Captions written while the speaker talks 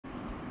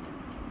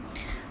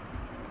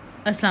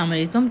Assalamu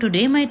alaikum.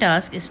 Today my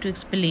task is to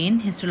explain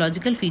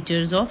histological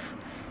features of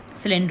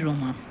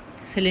cylindroma.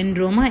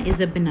 Cylindroma is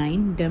a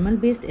benign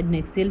dermal-based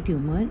adnexal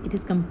tumor. It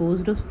is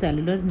composed of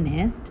cellular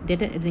nests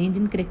that are arranged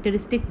in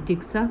characteristic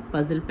jigsaw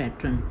puzzle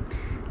pattern.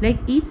 Like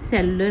each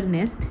cellular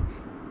nest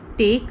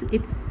takes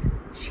its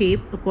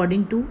shape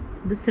according to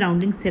the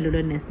surrounding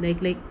cellular nest.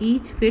 Like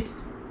each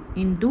fits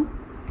into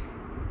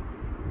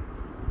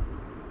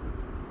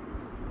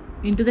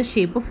the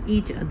shape of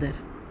each other,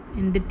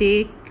 and they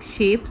take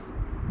shapes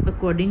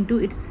according to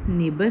its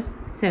neighbor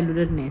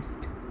cellular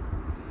nest.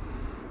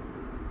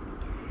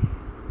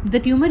 The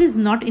tumor is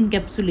not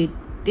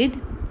encapsulated,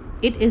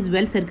 it is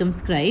well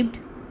circumscribed,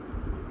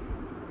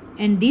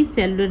 and these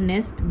cellular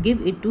nests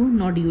give it to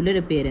nodular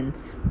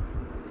appearance.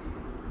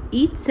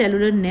 Each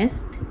cellular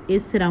nest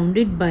is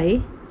surrounded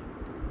by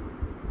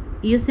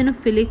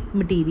eosinophilic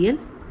material.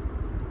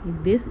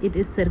 Like this, it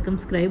is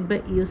circumscribed by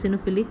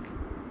eosinophilic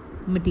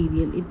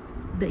material.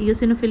 The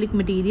eosinophilic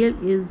material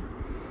is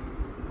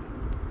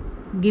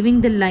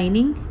giving the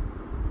lining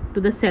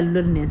to the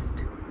cellular nest.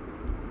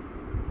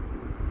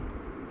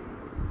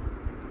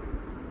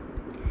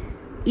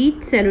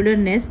 Each cellular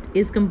nest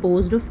is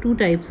composed of two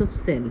types of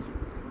cell.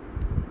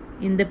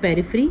 In the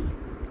periphery,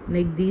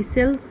 like these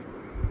cells,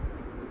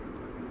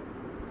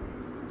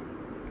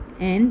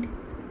 and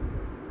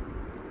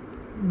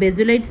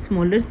basoid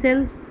smaller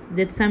cells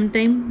that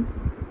sometimes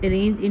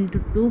arrange into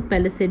two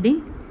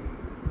palisading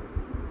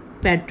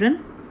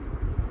pattern,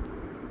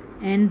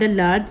 and the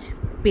large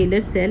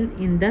paler cell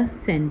in the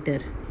center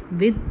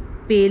with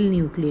pale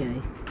nuclei.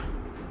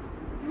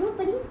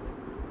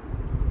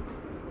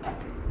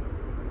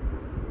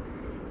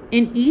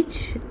 In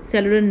each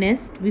cellular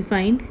nest we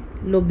find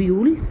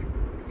lobules.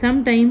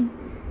 Sometimes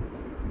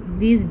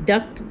these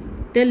ductal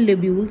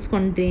lobules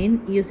contain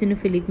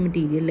eosinophilic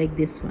material like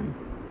this one.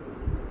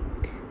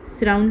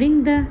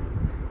 Surrounding the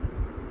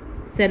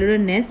cellular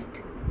nest,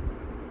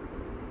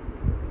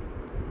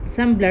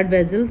 some blood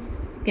vessels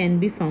can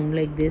be found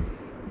like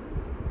this,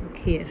 like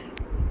here,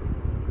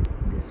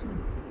 this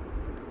one.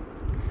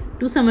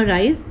 To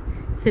summarize,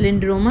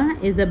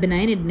 cylindroma is a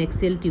benign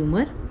adnexal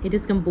tumor. It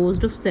is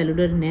composed of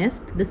cellular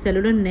nest. The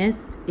cellular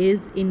nest is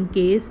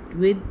encased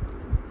with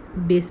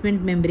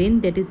basement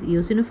membrane that is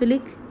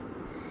eosinophilic.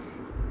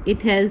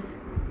 It has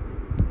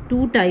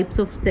two types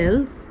of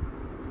cells,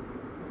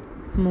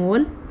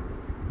 small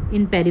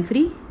in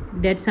periphery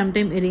that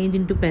sometimes arrange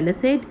into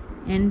palisade,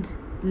 and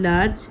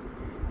large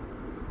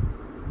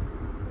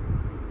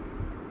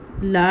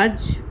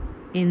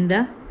in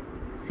the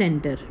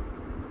center.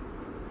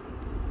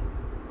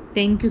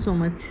 Thank you so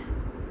much.